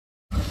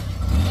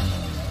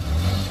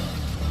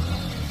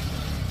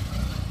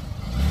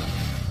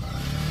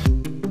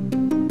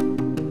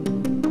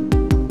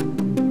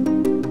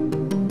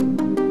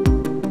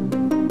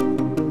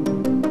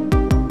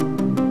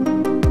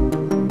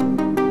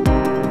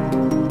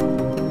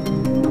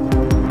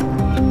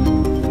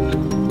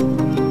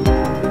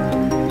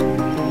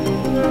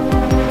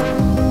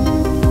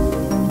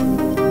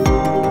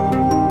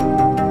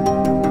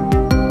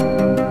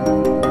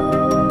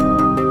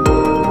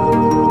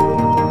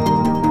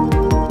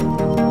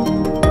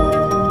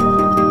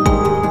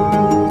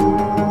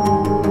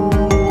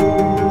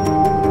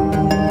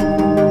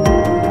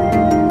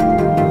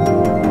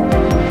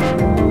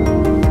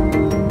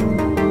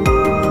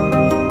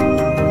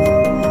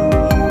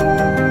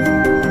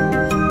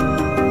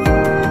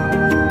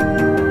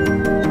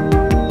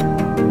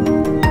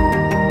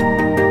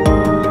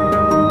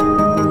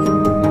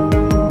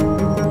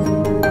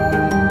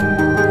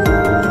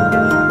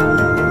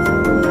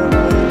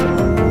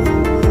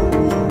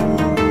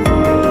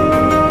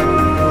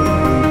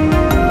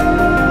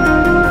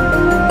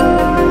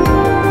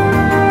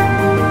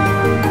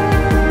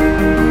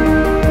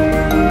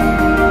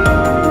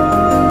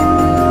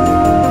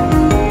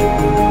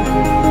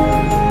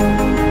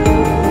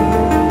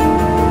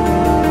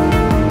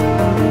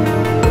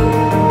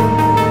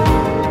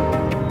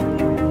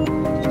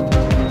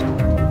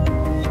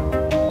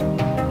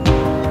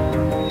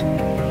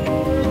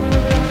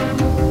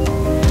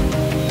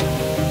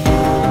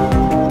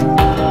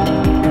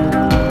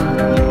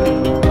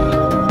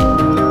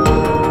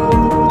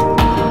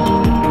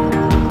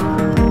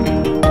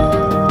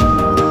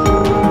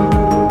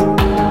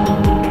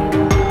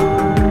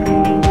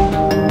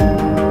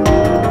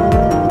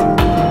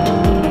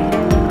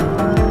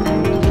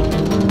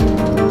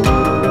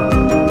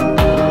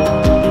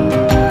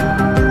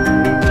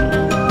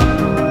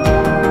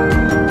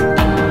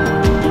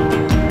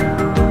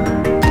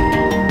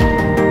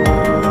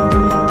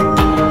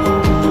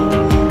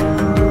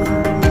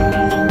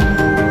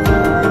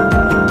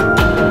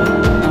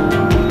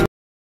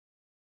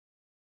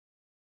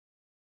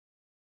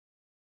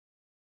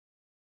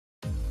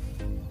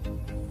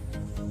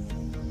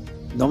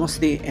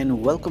नमस्ते and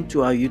welcome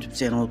to our YouTube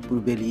channel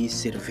पुर्बेली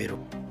सेरोफेरो।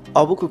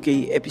 अबको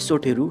केही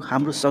एपिसोडहरू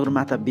हाम्रो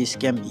सगरमाथा बेस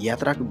क्याम्प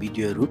यात्राको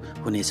भिडियोहरू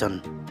हुनेछन्।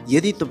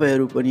 यदि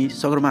तपाईँहरू पनि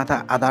सगरमाथा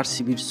आधार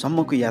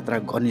शिविरसम्मको यात्रा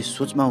गर्ने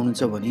सोचमा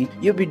हुनुहुन्छ भने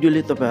यो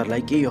भिडियोले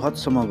तपाईँहरूलाई केही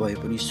हदसम्म भए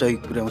पनि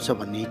सहयोग पुर्याउँछ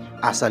भन्ने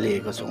आशा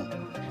लिएको छौँ।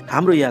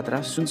 हाम्रो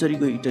यात्रा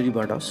सुनसरीको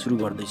इटरीबाट सुरु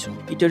गर्दैछौँ।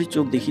 इटरी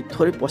चोकदेखि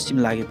थोरै पश्चिम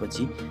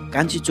लागेपछि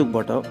कान्छी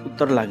चोकबाट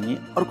उत्तर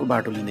लाग्ने अर्को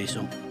बाटो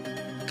लिँदैछौँ।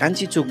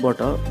 कान्छी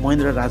चोकबाट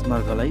महेन्द्र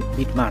राजमार्गलाई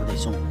भिट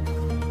मार्दैछौँ।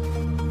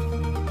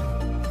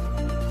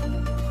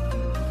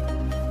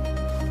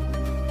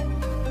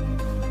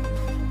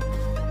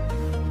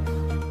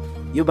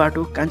 यो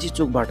बाटो कान्छी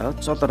चोकबाट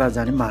चतरा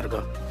जाने मार्ग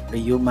र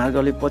यो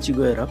मार्गले पछि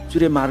गएर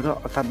चुरे मार्ग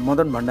अर्थात्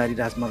मदन भण्डारी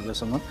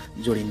राजमार्गसँग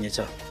जोडिनेछ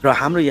र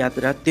हाम्रो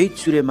यात्रा त्यही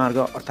चुरे मार्ग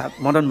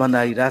अर्थात् मदन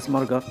भण्डारी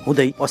राजमार्ग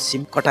हुँदै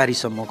पश्चिम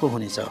कटारीसम्मको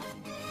हुनेछ।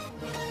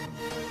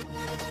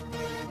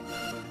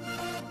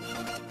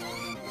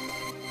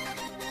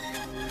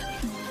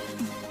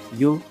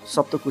 यो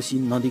सप्तकोशी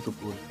नदीको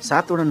पुल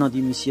 7 वटा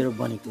नदी मिसिएर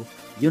बनेको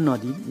यो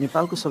नदी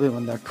नेपालको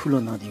सबैभन्दा ठुलो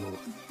नदी हो।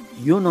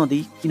 यो नदी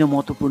किन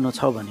महत्त्वपूर्ण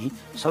छ भने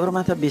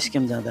सगरमाथा बेस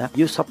क्याम्प जाँदा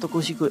यो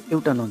सप्तकोशीको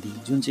एउटा नदी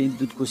जुन चाहिँ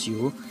दुधकोशी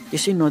हो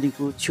यसै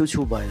नदीको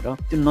छेउछेउ भएर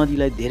त्यो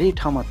नदीलाई धेरै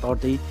ठाउँमा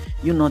तर्दै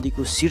यो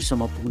नदीको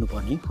शिरसम्म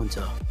पुग्नुपर्ने हुन्छ।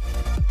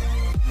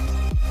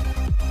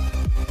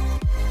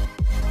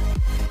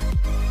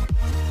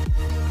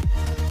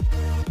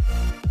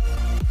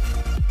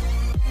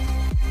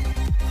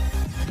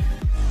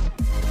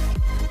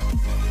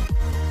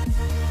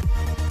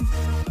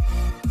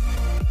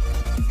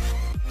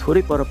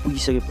 थोरै पर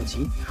पुगिसकेपछि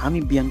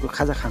हामी बिहानको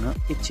खाजा खान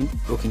एकछिन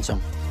रोकिन्छौँ।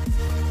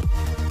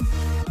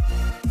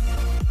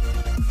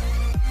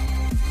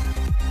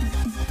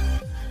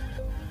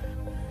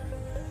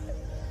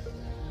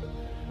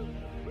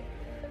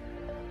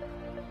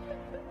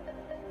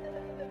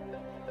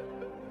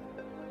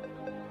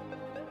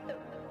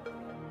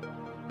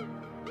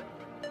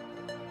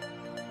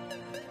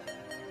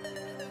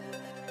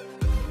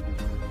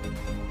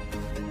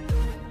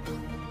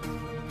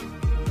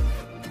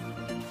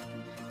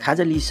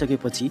 खाजा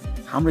लिइसकेपछि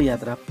हाम्रो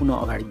यात्रा पुनः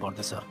अगाडि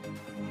बढ्दछ।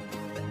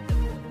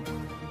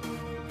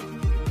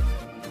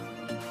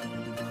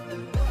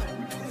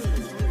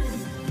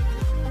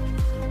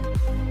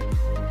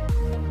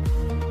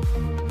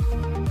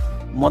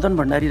 मदन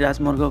भण्डारी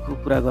राजमार्गको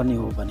कुरा गर्ने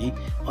हो भने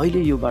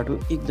अहिले यो बाटो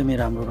एकदमै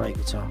राम्रो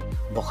रहेको छ।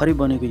 भर्खरै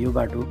बनेको यो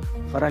बाटो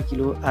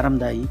फराकिलो,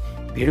 आरामदायी,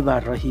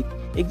 भिडभाड रहित,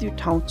 एक दुई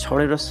ठाउँ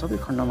छोडेर सबै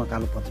खण्डमा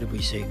कालो पत्रे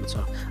भइसकेको छ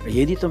र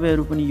यदि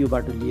तपाईँहरू पनि यो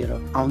बाटो लिएर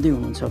आउँदै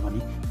हुनुहुन्छ भने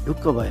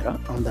ढुक्क भएर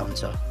आउँदा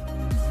हुन्छ।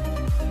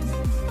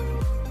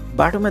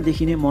 बाटोमा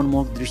देखिने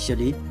मनमोहक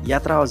दृश्यले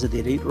यात्रा अझ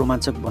धेरै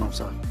रोमाञ्चक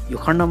बनाउँछ। यो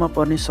खण्डमा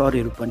पर्ने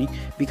सहरहरू पनि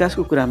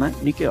विकासको कुरामा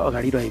निकै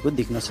अगाडि रहेको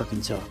देख्न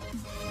सकिन्छ।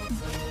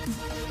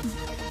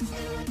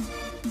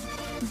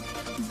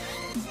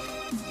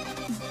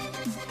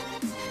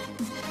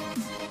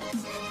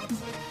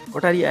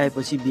 कटारी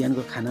आएपछि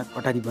बिहानको खाना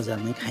कटारी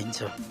बजारमै खाइन्छ।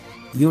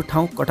 यो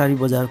ठाउँ कटारी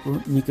बजारको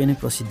निकै नै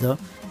प्रसिद्ध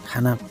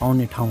खाना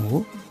पाउने ठाउँ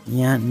हो।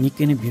 यहाँ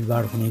निकै नै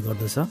भिडभाड हुने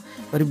गर्दछ।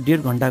 करिब 1.5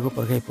 घण्टाको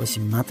पर्खाइपछि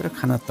मात्र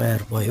खाना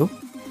तयार भयो।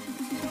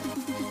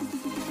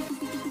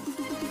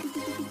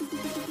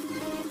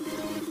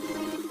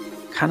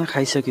 खाना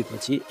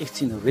खाइसकेपछि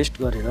एकछिन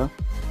रेस्ट गरेर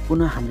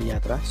पुनः हाम्रो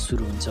यात्रा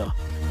सुरु हुन्छ।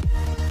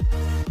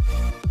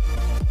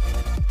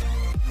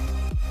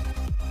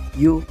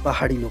 यो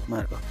पहाडी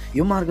लोकमार्ग,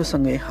 यो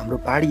मार्गसँगै हाम्रो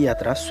पहाडी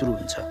यात्रा सुरु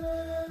हुन्छ।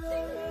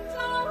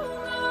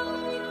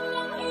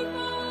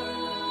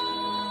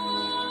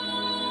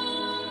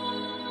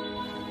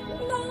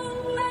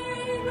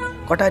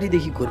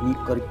 कटारीदेखि घुर्मी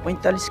करिब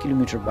 45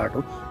 किलोमिटर बाटो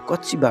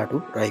कच्ची बाटो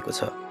रहेको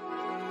छ।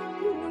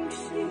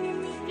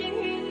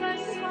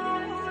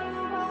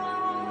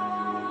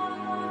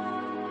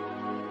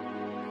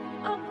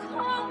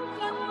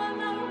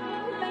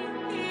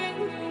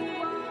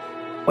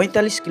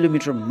 पैँतालिस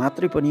किलोमिटर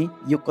मात्रै पनि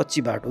यो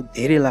कच्ची बाटो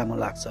धेरै लामो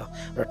लाग्छ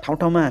र ठाउँ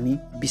ठाउँमा हामी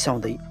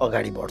बिसाउँदै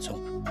अगाडि बढ्छौँ।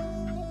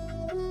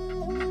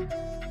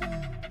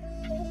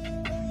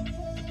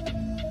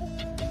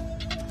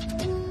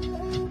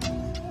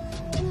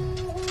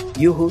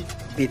 यो हो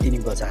बेतिनी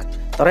बजार।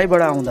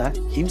 तराईबाट आउँदा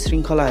हिम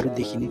श्रृङ्खलाहरू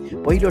देखिने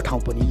पहिलो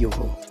ठाउँ पनि यो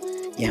हो।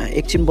 यहाँ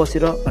एकछिन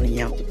बसेर अनि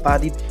यहाँ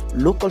उत्पादित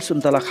लोकल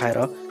सुन्तला खाएर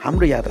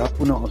हाम्रो यात्रा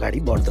पुनः अगाडि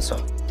बढ्दछ।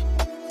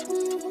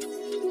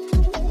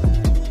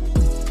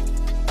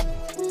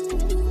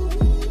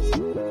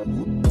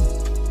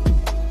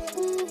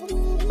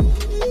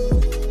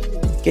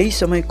 केही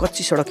समय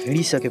कच्ची सडक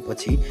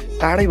हिँडिसकेपछि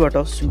टाढैबाट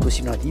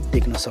सुनकोशी नदी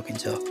देख्न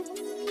सकिन्छ।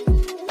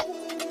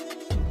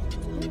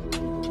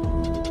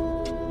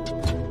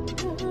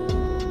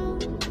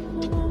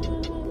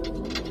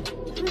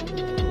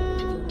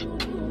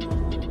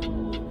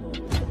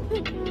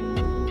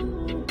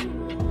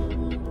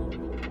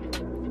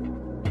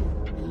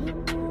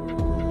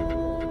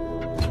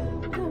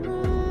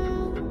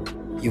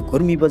 यो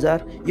घुर्मी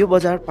बजार, यो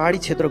बजार पहाडी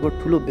क्षेत्रको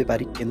ठुलो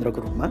व्यापारिक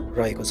केन्द्रको रूपमा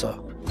रहेको छ।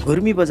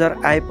 घुर्मी बजार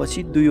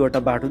आएपछि दुईवटा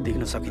बाटो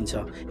देख्न सकिन्छ।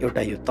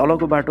 एउटा यो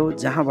तलको बाटो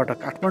जहाँबाट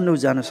काठमाडौँ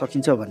जान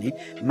सकिन्छ भने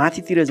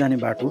माथितिर जाने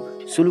बाटो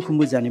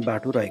सोलुखुम्बु जाने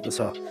बाटो रहेको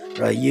छ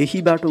र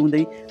यही बाटो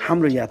हुँदै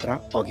हाम्रो यात्रा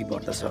अघि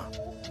बढ्दछ।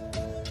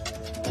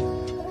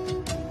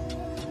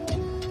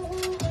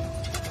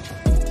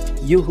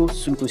 यो हो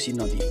सुनकोशी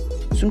नदी।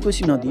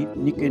 सुनकोशी नदी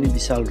निकै नै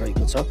विशाल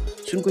रहेको छ।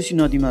 सुनकोशी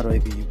नदीमा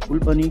रहेको यो पुल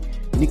पनि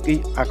निकै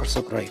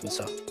आकर्षक रहेको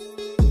छ।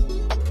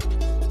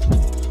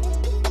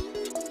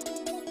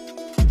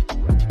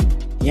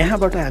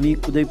 यहाँबाट हामी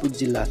उदयपुर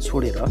जिल्ला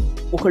छोडेर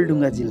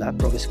ओखलढुङ्गा जिल्ला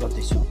प्रवेश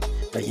गर्दैछौँ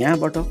र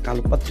यहाँबाट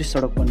कालोपत्री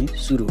सडक पनि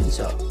सुरु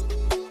हुन्छ।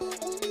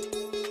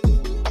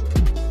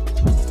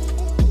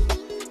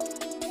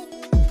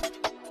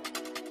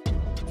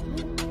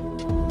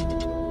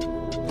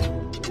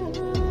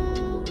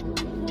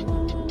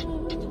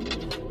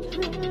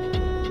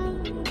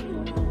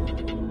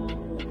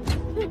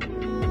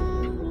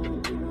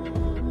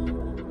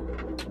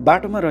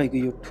 बाटोमा रहेको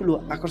यो ठुलो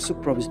आकर्षक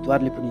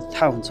प्रवेशद्वारले पनि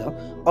थाहा हुन्छ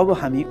अब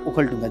हामी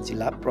ओखलढुङ्गा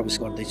जिल्ला प्रवेश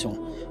गर्दैछौँ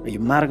र यो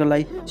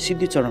मार्गलाई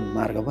सिद्धिचरण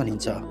मार्ग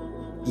भनिन्छ।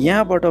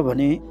 यहाँबाट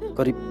भने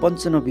करिब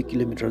 95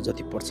 किलोमिटर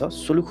जति पर्छ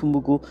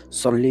सोलुखुम्बुको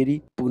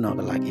सल्लेरी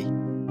पुग्नको लागि।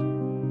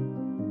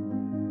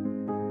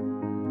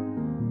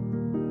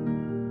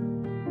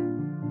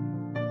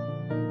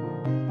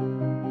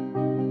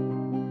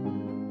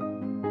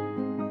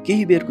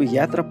 केही बेरको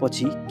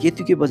यात्रापछि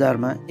केतुके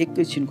बजारमा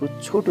एकैछिनको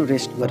छोटो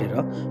रेस्ट गरेर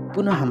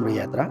पुनः हाम्रो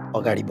यात्रा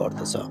अगाडि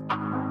बढ्दछ।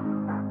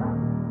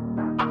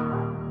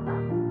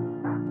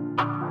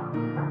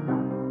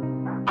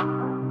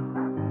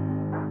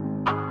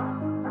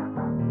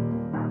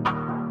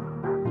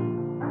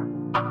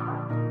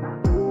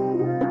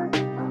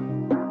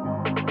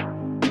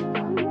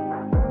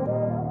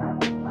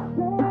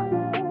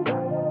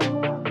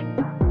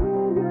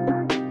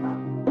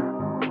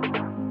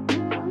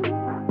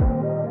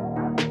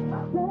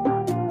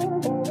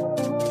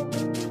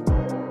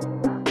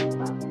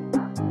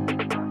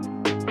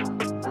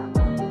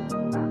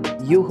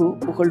 यो हो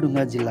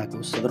ओखलढुङ्गा जिल्लाको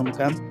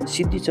सदरमुकाम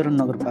सिद्धिचरण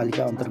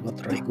नगरपालिका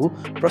अन्तर्गत रहेको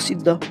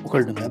प्रसिद्ध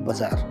ओखलढुङ्गा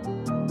बजार।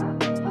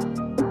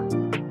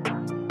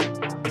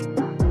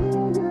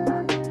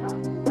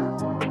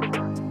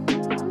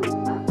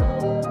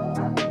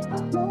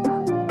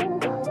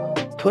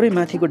 थोरै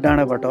माथिको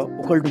डाँडाबाट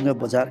ओखलढुङ्गा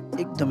बजार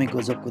एकदमै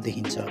गजबको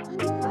देखिन्छ।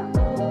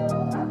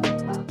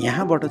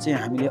 यहाँबाट चाहिँ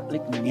हामीले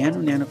अलिक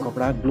न्यानो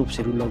कपडा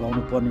ग्लोभ्सहरू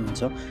लगाउनु पर्ने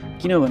हुन्छ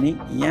किनभने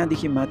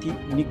यहाँदेखि माथि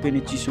निकै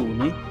नै चिसो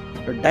हुने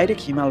र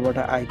डाइरेक्ट हिमालबाट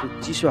आएको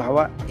चिसो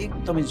हावा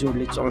एकदमै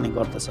जोडले चल्ने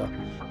गर्दछ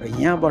र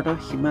यहाँबाट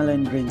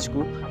हिमालयन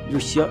रेन्जको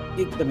दृश्य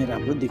एकदमै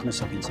राम्रो देख्न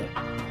सकिन्छ।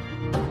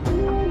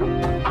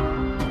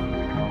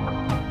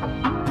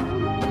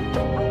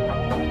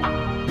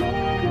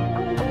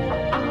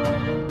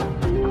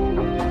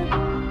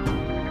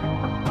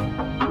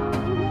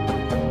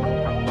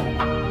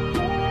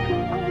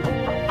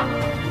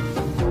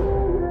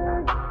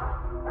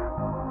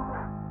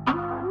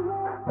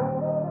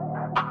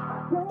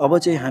 अब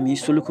चाहिँ हामी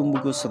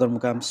सोलुखुम्बुको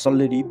सदरमुकाम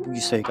सल्लेरी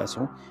पुगिसकेका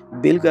छौँ।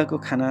 बेलुकाको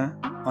खाना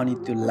अनि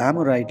त्यो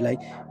लामो राइडलाई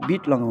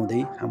बिट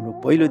लगाउँदै हाम्रो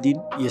पहिलो दिन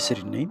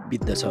यसरी नै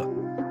बित्दछ।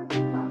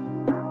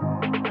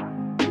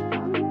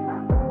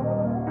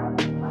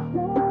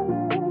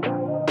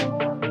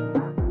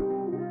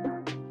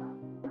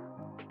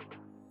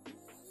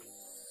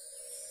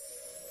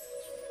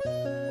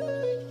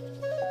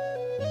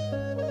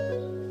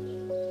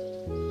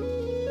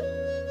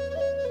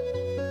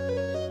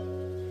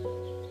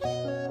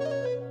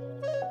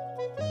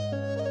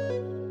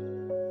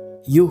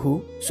 यो हो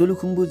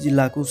सोलुखुम्बु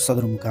जिल्लाको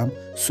सदरमुकाम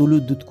सोलु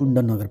दुधकुण्ड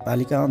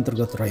नगरपालिका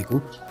अन्तर्गत रहेको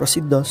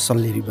प्रसिद्ध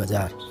सल्लेरी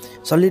बजार।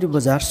 सल्लेरी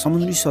बजार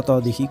समुद्री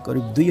सतहदेखि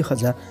करिब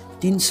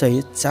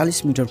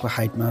 2340 मिटरको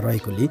हाइटमा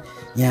रहेकोले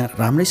यहाँ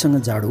राम्रैसँग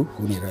जाडो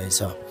हुने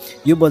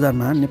रहेछ। यो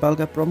बजारमा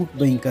नेपालका प्रमुख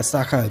बैङ्कका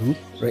शाखाहरू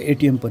र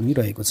एटिएम पनि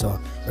रहेको छ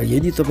र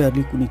यदि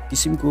तपाईँहरूले कुनै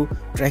किसिमको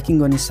ट्र्याकिङ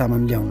गर्ने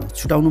सामान ल्याउन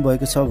छुटाउनु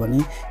भएको छ भने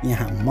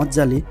यहाँ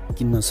मजाले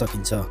किन्न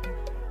सकिन्छ।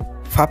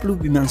 फाप्लु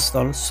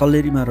विमानस्थल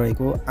सल्लेरीमा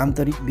रहेको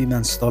आन्तरिक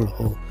विमानस्थल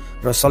हो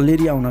र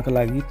सल्लेरी आउनका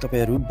लागि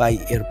तपाईहरू बाई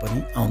एयर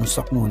पनि आउन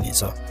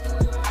सक्नुहुनेछ।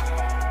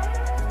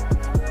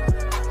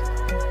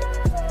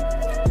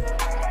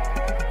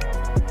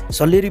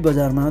 सल्लेरी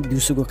बजारमा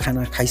दिउँसोको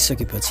खाना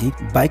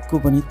खाइसकेपछि बाइकको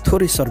पनि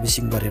थोरै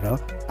सर्भिसिङ गरेर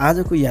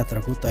आजको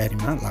यात्राको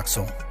तयारीमा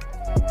लाग्छौँ।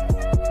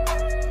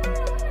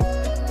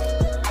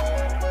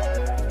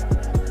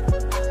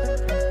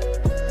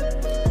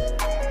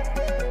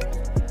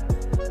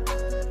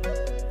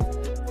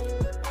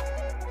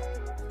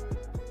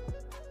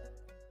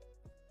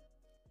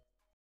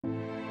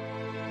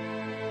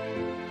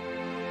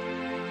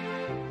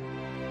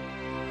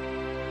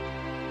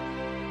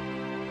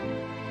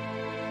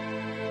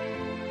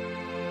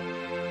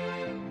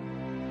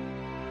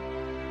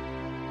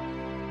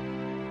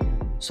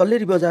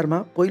 सल्लेरी बजारमा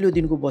पहिलो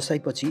दिनको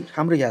बसाइपछि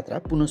हाम्रो यात्रा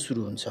पुनः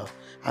सुरु हुन्छ।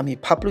 हामी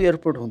फाप्लु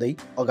एयरपोर्ट हुँदै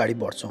अगाडि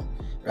बढ्छौँ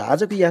र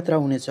आजको यात्रा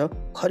हुनेछ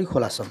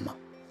खरीखोलासम्म।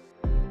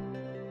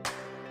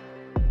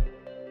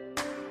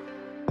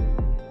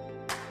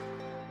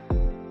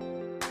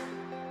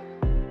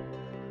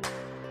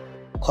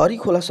 खरी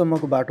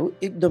खोलासम्मको बाटो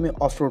एकदमै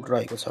अफरोड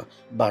रहेको छ।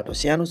 बाटो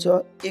सानो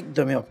छ,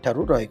 एकदमै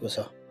अप्ठ्यारो रहेको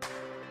छ।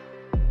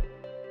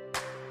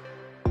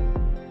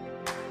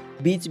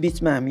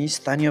 बीचबीचमा हामी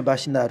स्थानीय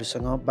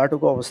बासिन्दाहरूसँग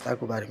बाटोको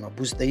अवस्थाको बारेमा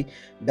बुझ्दै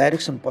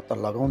डाइरेक्सन पत्ता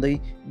लगाउँदै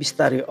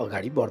बिस्तारै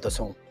अगाडि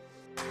बढ्दछौँ।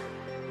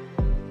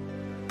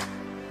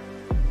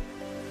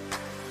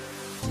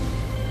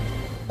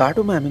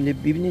 बाटोमा हामीले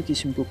विभिन्न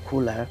किसिमको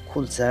खोला,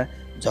 खोल्सा,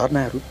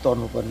 झरनाहरू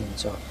तर्नुपर्ने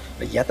हुन्छ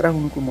र यात्रा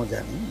हुनुको मजा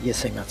नै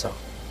यसैमा छ।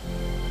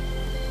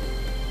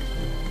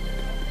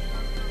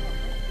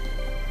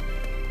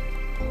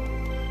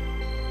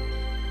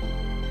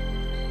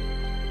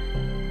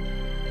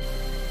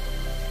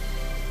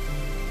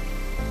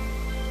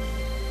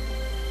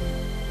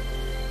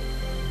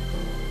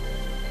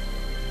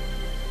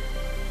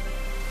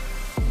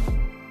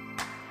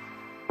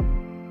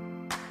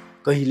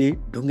 कहिले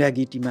ढुङ्गा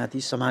गिटीमाथि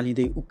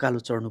सम्हालिँदै उकालो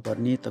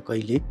चढ्नुपर्ने त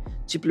कहिले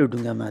चिप्लो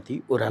ढुङ्गामाथि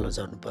ओह्रालो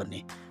झर्नुपर्ने।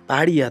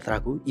 पहाडी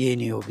यात्राको यही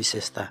नै हो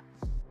विशेषता।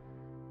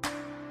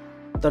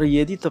 तर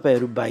यदि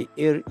तपाईँहरू बाई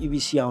एयर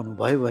EBC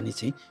आउनुभयो भने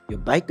चाहिँ यो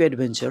बाइकको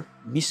एडभेन्चर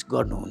मिस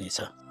गर्नुहुनेछ।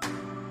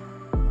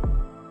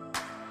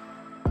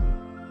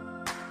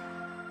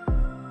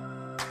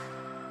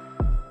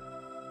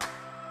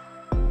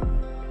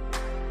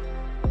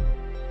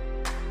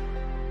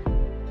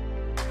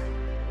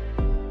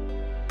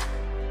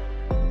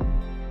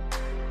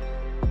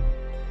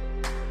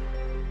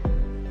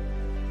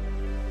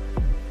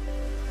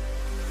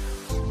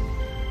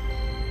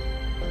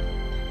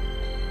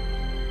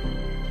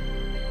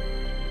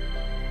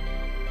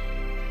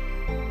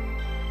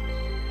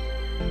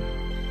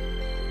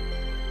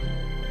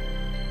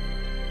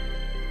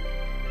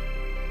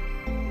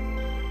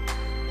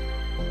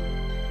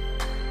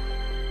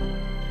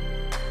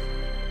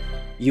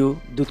 यो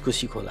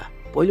दुधकोशी खोला।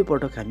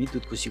 पहिलोपटक हामी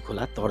दुधकोशी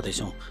खोला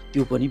तर्दैछौँ,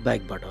 त्यो पनि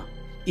बाइकबाट।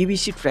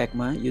 EBC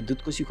ट्र्याकमा यो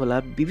दुधकोशी खोला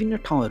विभिन्न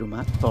ठाउँहरूमा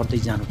तर्दै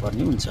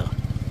जानुपर्ने हुन्छ।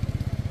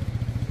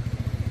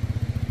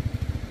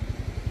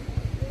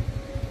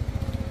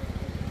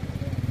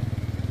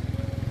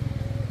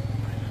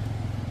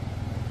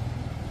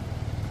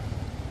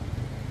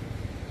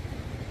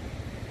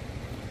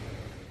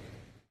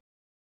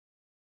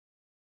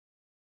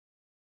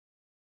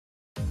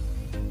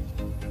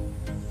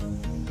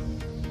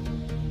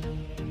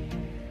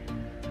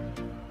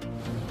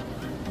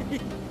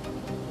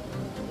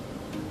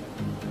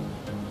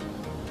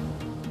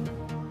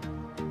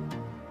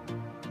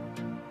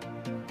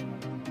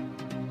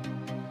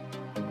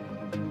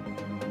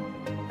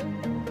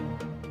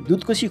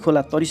 दुधकोशी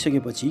खोला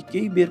तरिसकेपछि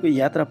केही बेरको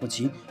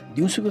यात्रापछि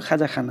दिउँसोको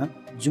खाजा खान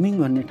जुमिङ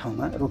भन्ने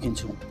ठाउँमा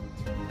रोकिन्छौँ।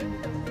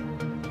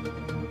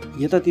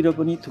 यतातिर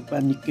पनि थुक्पा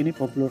निकै नै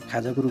पपुलर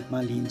खाजाको रूपमा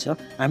लिइन्छ।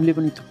 हामीले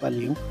पनि थुक्पा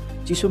लियौँ।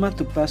 चिसोमा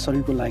थुक्पा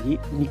शरीरको लागि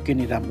निकै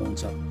नै राम्रो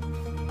हुन्छ।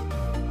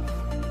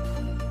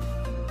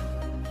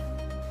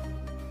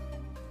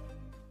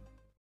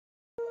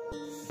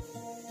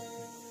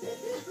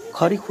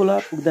 खरी खोला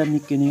पुग्दा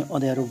निकै नै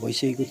अँध्यारो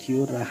भइसकेको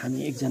थियो र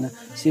हामी एकजना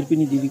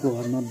शेर्पिनी दिदीको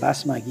घरमा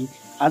बास मागी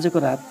आजको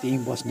रात त्यहीँ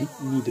बस्ने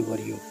निधो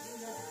गरियो।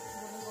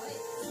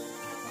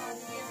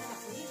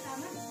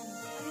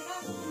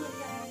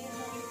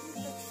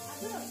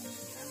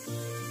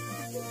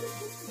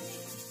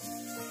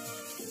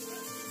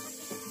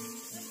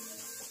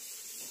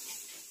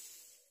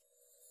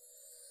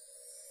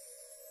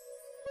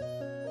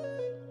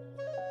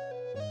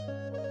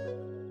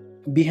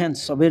 बिहान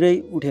सबेरै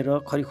उठेर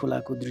खरी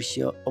खोलाको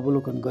दृश्य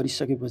अवलोकन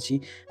गरिसकेपछि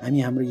हामी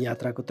हाम्रो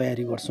यात्राको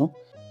तयारी गर्छौँ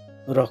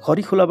र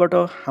खरी खोलाबाट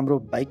हाम्रो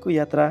बाइकको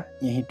यात्रा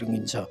यहीँ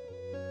टुङ्गिन्छ।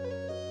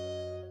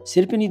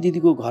 शेर्पिनी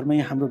दिदीको घरमै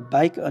हाम्रो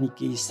बाइक अनि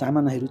केही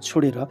सामानहरू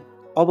छोडेर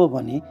अब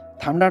भने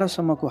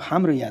थामडाँडासम्मको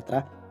हाम्रो यात्रा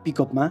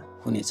पिकअपमा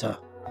हुनेछ।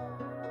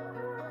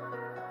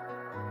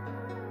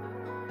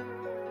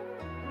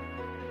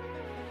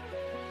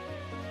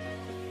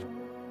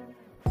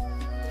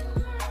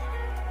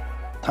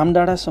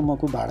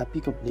 थामडाँडासम्मको भाडा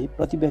पिकअपले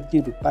प्रति व्यक्ति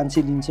रु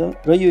 500 लिन्छ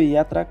र यो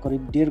यात्रा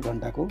करिब 1.5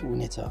 घण्टाको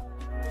हुनेछ।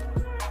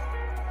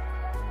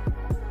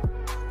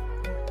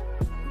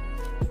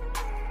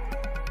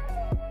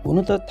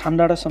 हुनु त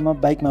थामडाँडासम्म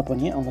बाइकमा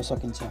पनि आउन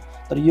सकिन्छ,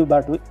 तर यो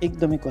बाटो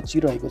एकदमै कच्ची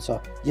रहेको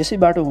छ। यसै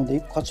बाटो हुँदै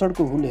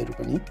खच्चडको हुलहरू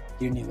पनि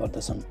हिँड्ने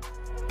गर्दछन्।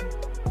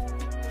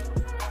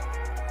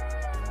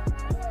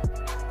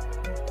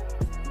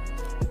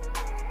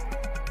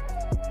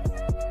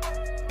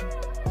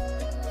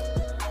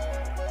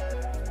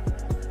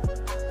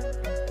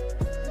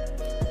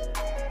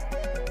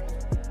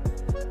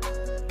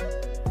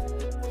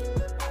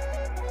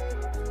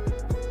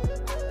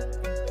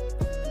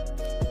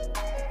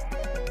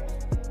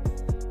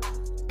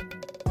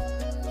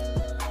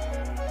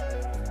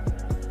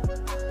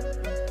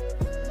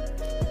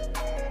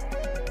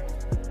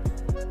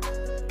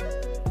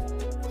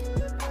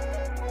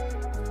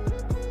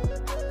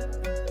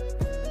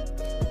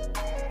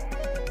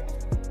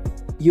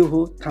 यो हो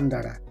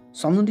थामडाँडा।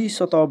 समुद्री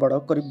सतहबाट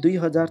करिब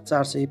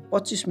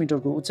 2425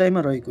 मिटरको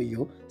उचाइमा रहेको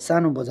यो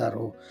सानो बजार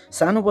हो।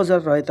 सानो बजार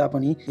रहे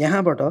तापनि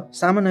यहाँबाट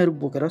सामानहरू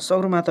बोकेर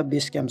सगरमाथा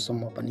बेस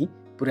क्याम्पसम्म पनि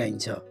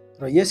पुर्याइन्छ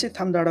र यसै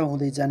थामडाँडा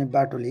हुँदै जाने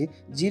बाटोले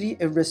जिरी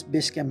एभरेस्ट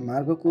बेस क्याम्प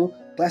मार्गको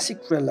क्लासिक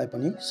ट्रेललाई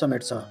पनि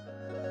समेट्छ।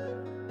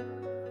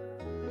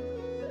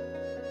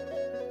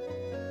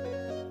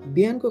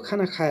 बिहानको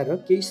खाना खाएर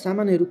केही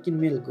सामानहरू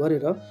किनमेल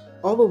गरेर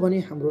अब भने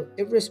हाम्रो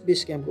एभरेस्ट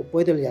बेस क्याम्पको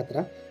पैदल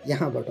यात्रा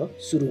यहाँबाट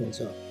सुरु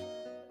हुन्छ।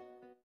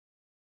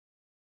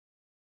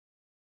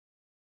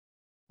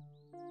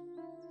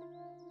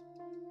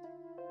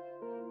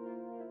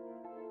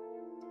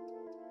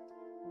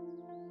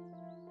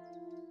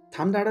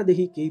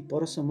 थामडाँडादेखि केही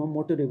परसम्म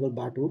मोटरेबल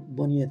बाटो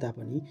बनिए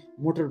तापनि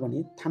मोटर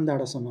भने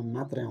थामडाँडासम्म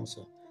मात्रै आउँछ।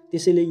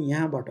 त्यसैले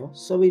यहाँबाट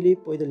सबैले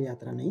पैदल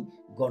यात्रा नै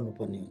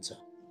गर्नुपर्ने हुन्छ।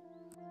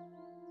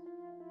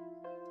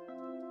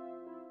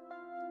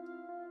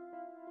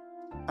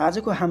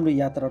 आजको हाम्रो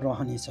यात्रा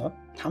रहनेछ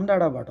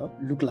थामडाँडाबाट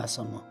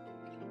लुक्लासम्म।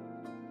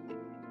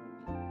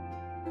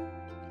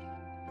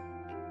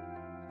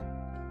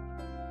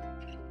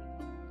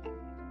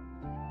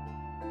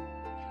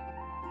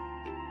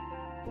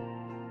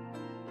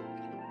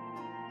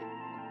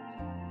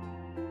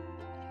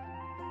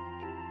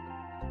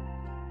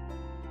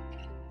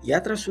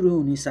 यात्रा सुरु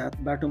हुने साथ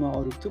बाटोमा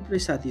अरू थुप्रै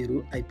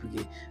साथीहरू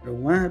आइपुगे र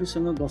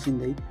उहाँहरूसँग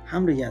गफिँदै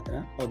हाम्रो यात्रा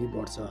अघि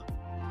बढ्छ।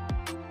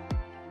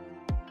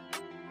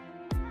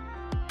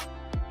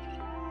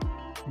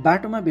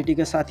 बाटोमा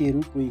भेटेका साथीहरू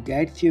कोही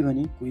गाइड थियो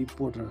भने कोही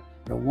पोर्टर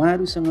र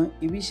उहाँहरूसँग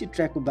EBC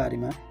ट्र्याकको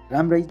बारेमा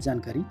राम्रै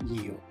जानकारी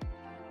लियो।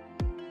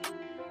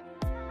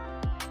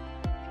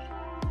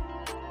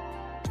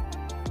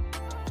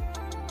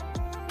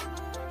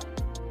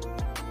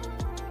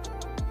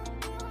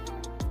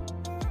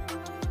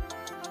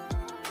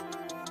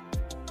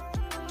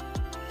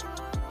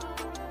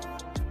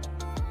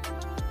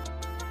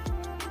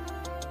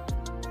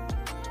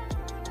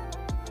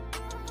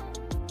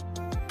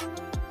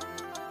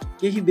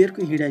 केही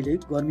बेरको हिँडाइले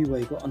गर्मी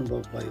भएको अनुभव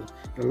भयो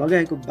र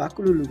लगाएको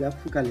बाक्लो लुगा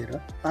फुकालेर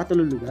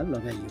पातलो लुगा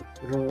लगाइयो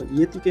र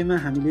यतिकैमा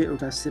हामीले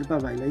एउटा शेर्पा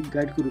भाइलाई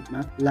गाइडको रूपमा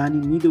लानी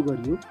निदो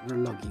गरियो र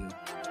लगियो।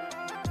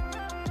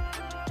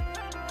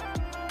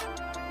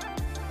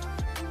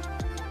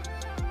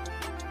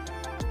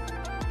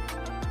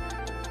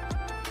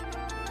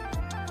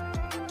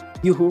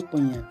 यो हो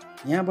पैया।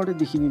 यहाँबाट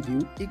देखिने भ्यू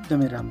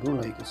एकदमै राम्रो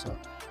रहेको छ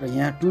र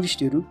यहाँ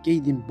टुरिस्टहरू केही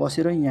दिन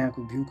बसेर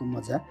यहाँको भ्यूको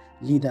मजा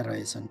लिँदा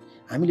रहेछन्।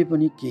 हामीले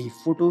पनि केही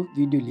फोटो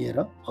भिडियो लिएर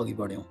अघि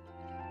बढ्यौँ।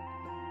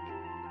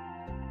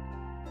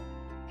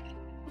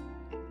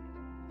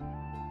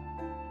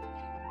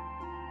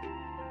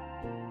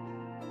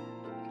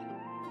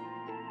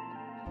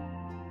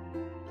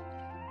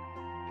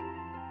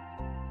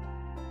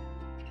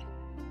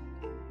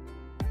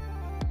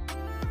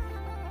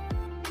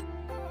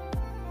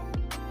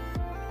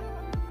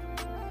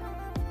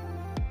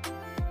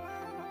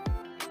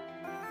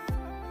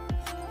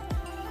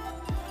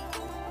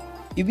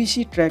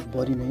 EBC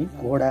ट्र्याकभरि नै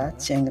घोडा,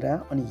 च्याङ्ग्रा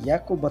अनि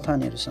याकको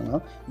बथानहरूसँग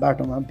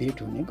बाटोमा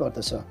भेट हुने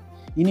गर्दछ।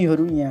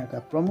 यिनीहरू यहाँका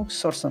प्रमुख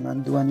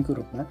सरसामान दुवानीको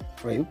रूपमा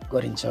प्रयोग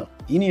गरिन्छ।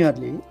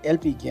 यिनीहरूले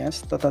LP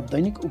ग्यास तथा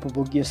दैनिक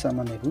उपभोग्य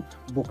सामानहरू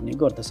बोक्ने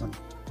गर्दछन्।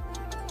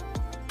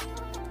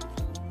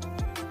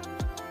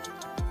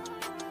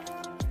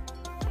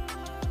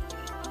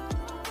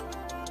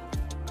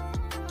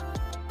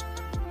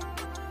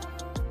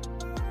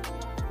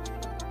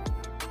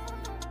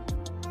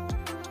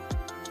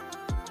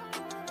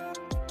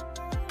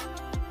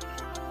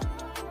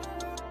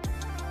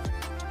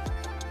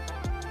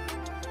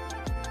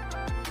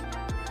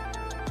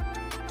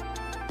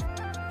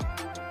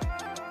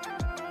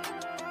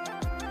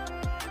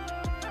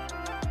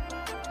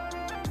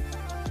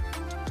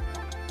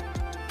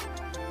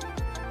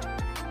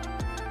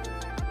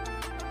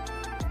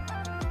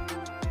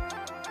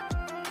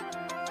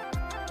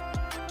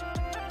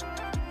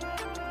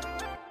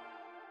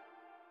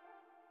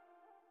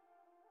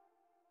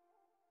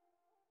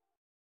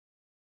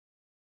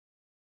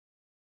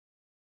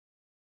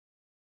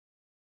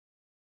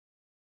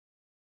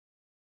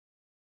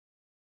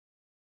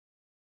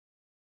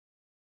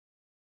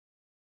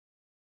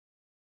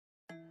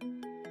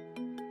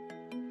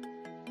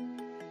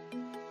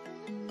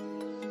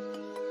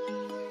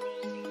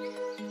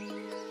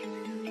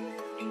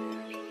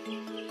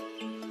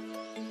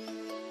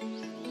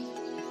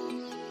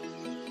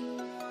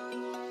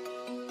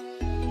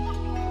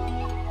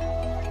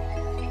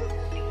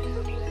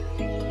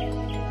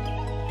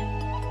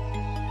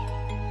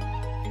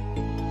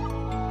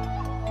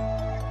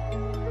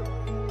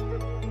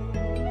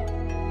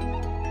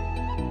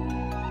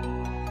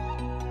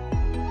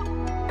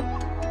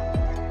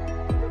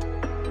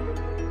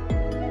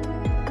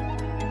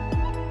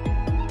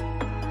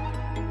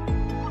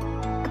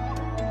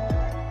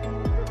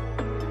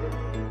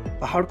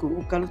 पहाडको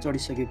उकालो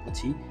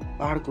चढिसकेपछि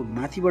पहाडको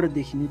माथिबाट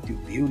देखिने त्यो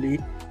भ्यूले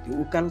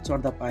त्यो उकालो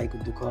चढ्दा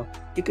पाएको दुःख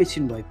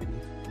एकैछिन भए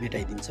पनि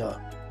मेटाइदिन्छ।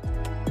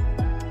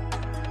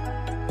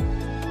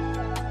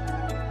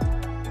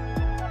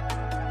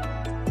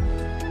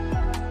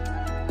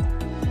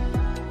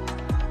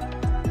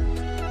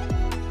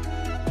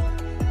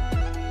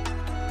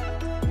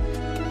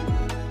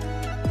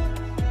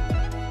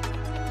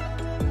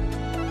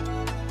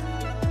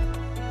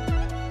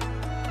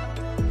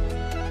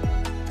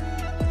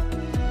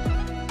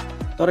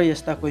 तर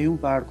यस्ता कयौं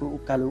पहाडको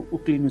उकालो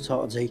उक्लिनु छ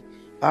अझै।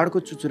 पहाडको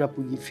चुचुरा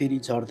पुगी फेरि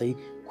झर्दै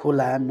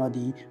खोला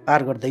नदी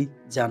पार गर्दै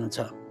जानु छ।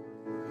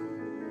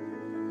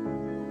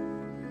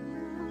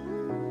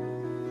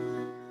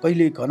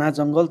 कहिले घना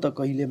जङ्गल त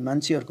कहिले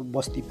मान्छेहरूको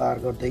बस्ती पार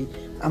गर्दै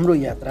हाम्रो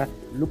यात्रा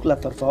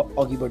लुक्लातर्फ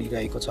अघि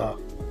बढिरहेको छ।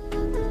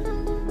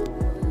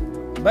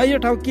 भाइ यो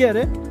ठाउँ के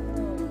अरे?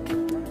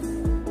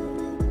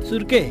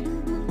 सुर्के।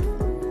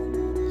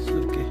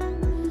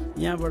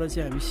 यहाँबाट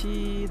चाहिँ हामी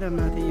सिधा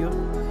माथि यो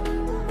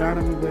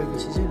डाँडामा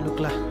गएपछि चाहिँ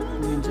लुक्ला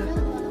पुगिन्छ।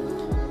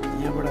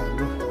 यहाँबाट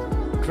हाम्रो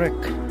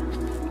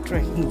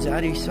ट्रेकिङ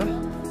जारी छ।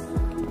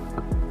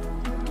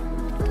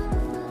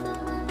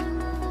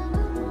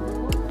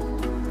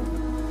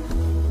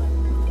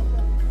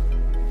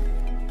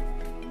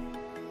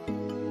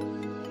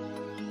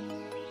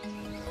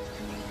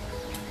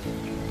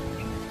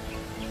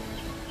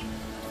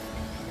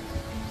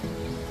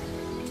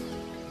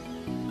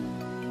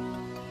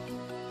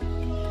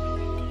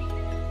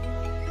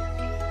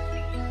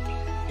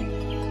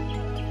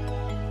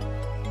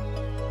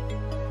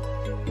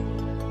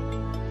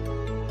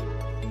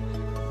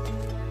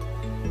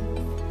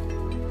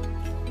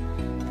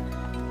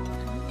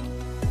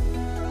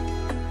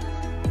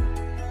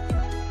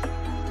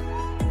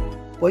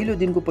 पहिलो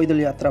दिनको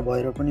पैदल यात्रा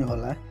भएर पनि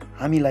होला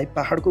हामीलाई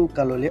पहाडको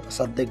उकालोले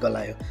असाध्यै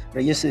गलायो र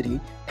यसरी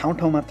ठाउँ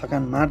ठाउँमा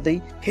थकान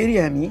मार्दै फेरि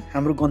हामी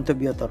हाम्रो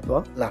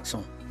गन्तव्यतर्फ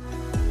लाग्छौँ।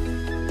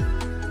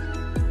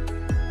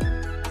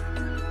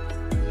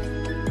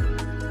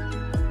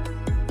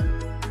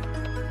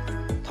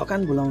 थकान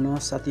भुलाउन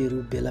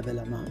साथीहरू बेला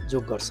बेलामा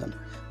जोग गर्छन्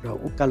र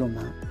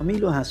उकालोमा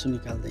अमिलो हाँसो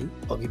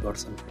निकाल्दै अघि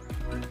बढ्छन्।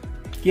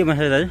 के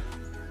भन्छ दाजु?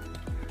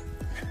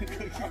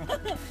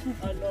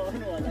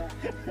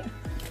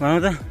 भनौँ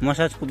त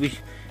मसाजको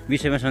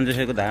विषयमा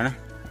सन्देशको धारणा।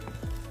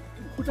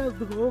 खुट्टा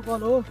दुख्नु हो,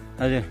 कल हो।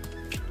 हजुर।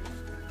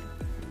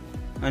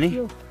 अनि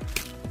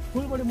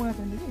फुल बडी मलाई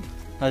चाहिन्छ कि?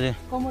 हजुर।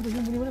 कमरदेखि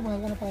मुनि पनि मलाई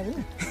गर्न पाएँ होइन।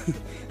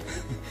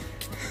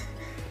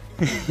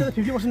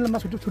 50% लम्बा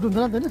छुट हुन्छ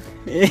नि त होइन?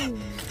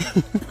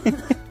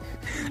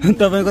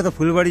 तपाईँको त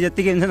फुल बडी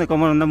जत्तिकै हुन्छ नि,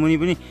 कमरभन्दा मुनि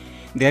पनि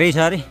धेरै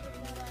छ अरे।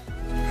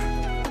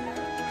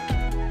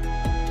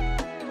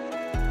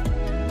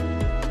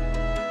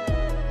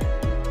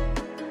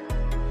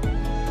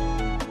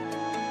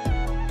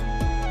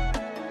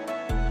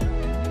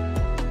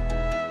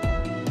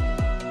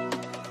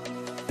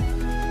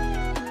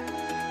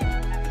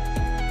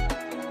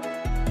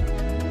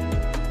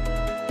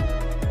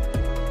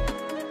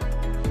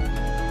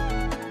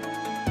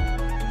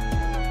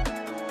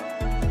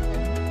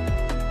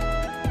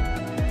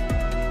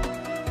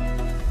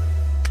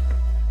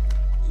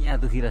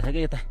 दुखिरहेछ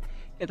कि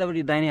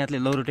यतापट्टि दाहिने हातले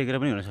लौरो टेकेर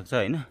पनि हुनसक्छ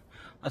होइन,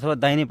 अथवा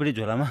दाहिनेपट्टि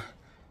झोलामा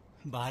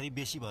भारी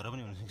बेसी भएर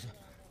पनि हुनसक्छ।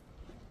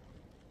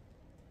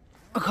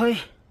 खै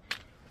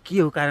के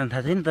हो कारण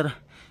थाहा छैन, तर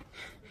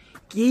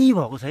केही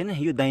भएको छैन।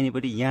 यो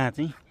दाहिनेपट्टि यहाँ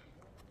चाहिँ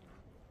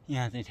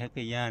ठ्याक्कै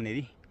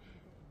यहाँनिर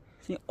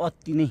चाहिँ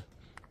अति नै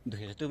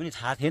दुखेछ। त्यो पनि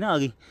थाहा थिएन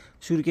अघि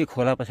सुर्के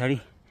खोला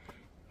पछाडि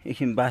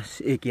एकछिन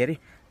के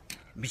अरे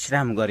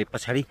विश्राम गरे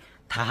पछाडि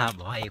थाहा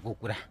भएको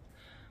कुरा।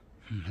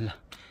 ल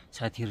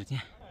साथीहरू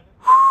त्यहाँ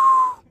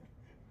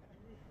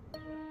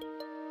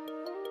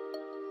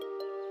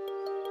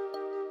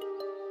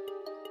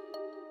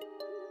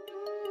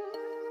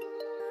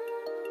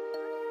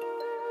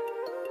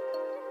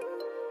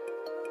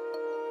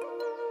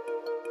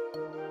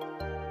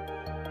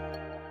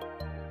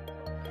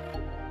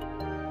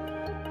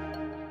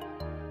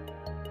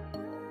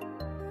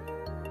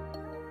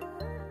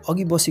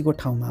अघि बसेको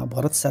ठाउँमा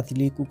भरत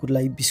साथीले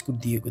कुकुरलाई बिस्कुट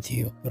दिएको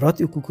थियो र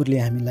त्यो कुकुरले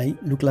हामीलाई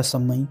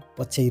लुक्लासम्मै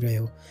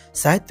पछ्याइरह्यो।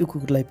 सायद त्यो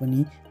कुकुरलाई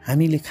पनि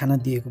हामीले खाना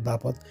दिएको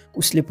बापत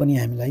उसले पनि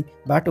हामीलाई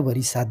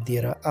बाटोभरि साथ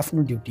दिएर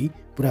आफ्नो ड्युटी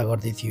पुरा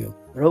गर्दै थियो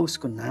र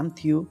उसको नाम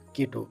थियो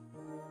केटो।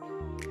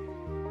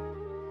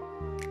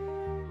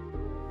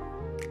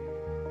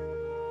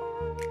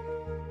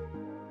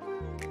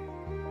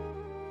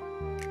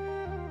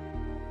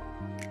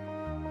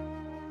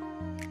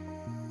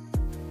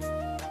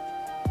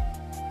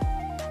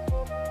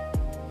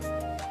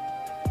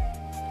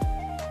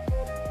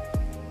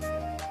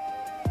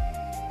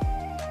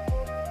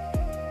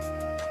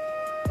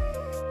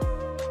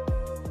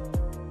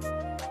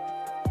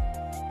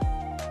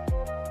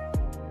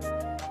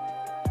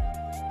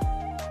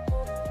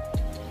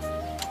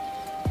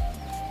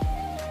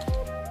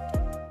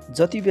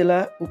 जति बेला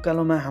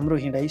उकालोमा हाम्रो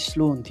हिँडाइ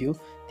स्लो हुन्थ्यो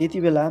त्यति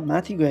बेला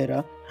माथि गएर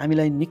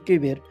हामीलाई निकै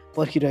बेर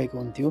पर्खिरहेको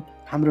हुन्थ्यो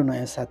हाम्रो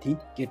नयाँ साथी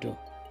केटो।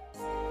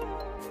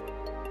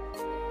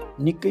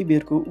 निकै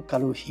बेरको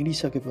उकालो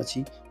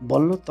हिँडिसकेपछि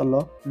बल्ल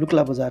तल्ल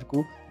लुक्ला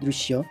बजारको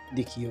दृश्य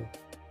देखियो।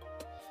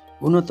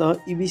 हुन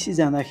त EBC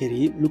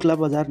जाँदाखेरि लुक्ला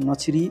बजार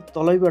नछिरी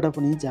तलैबाट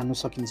पनि जान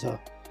सकिन्छ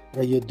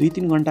र यो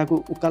 2-3 घण्टाको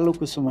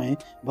उकालोको समय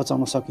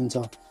बचाउन सकिन्छ।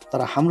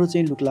 तर हाम्रो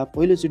चाहिँ लुक्ला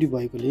पहिलोचोटि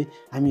भएकोले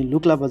हामी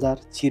लुक्ला बजार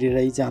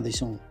छिरेरै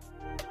जाँदैछौँ।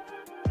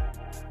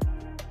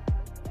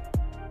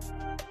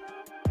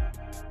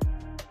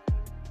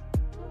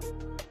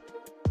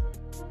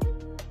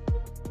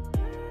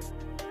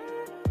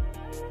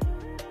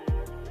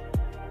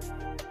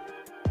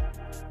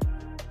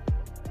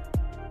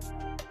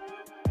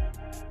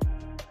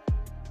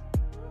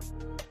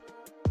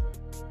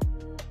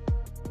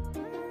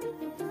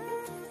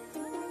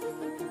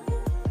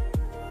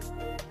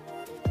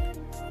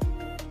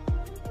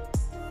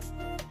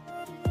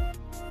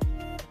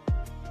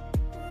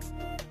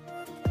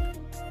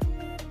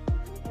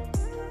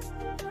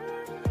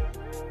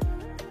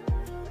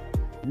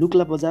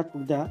 लुक्ला बजार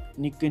पुग्दा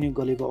निकै नै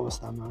गलेको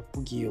अवस्थामा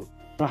पुगियो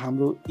र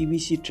हाम्रो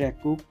EBC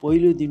ट्र्याकको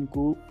पहिलो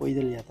दिनको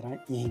पैदल यात्रा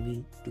यहीँ नै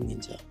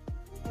टुङ्गिन्छ।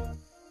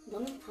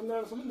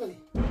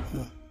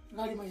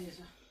 गाडीमा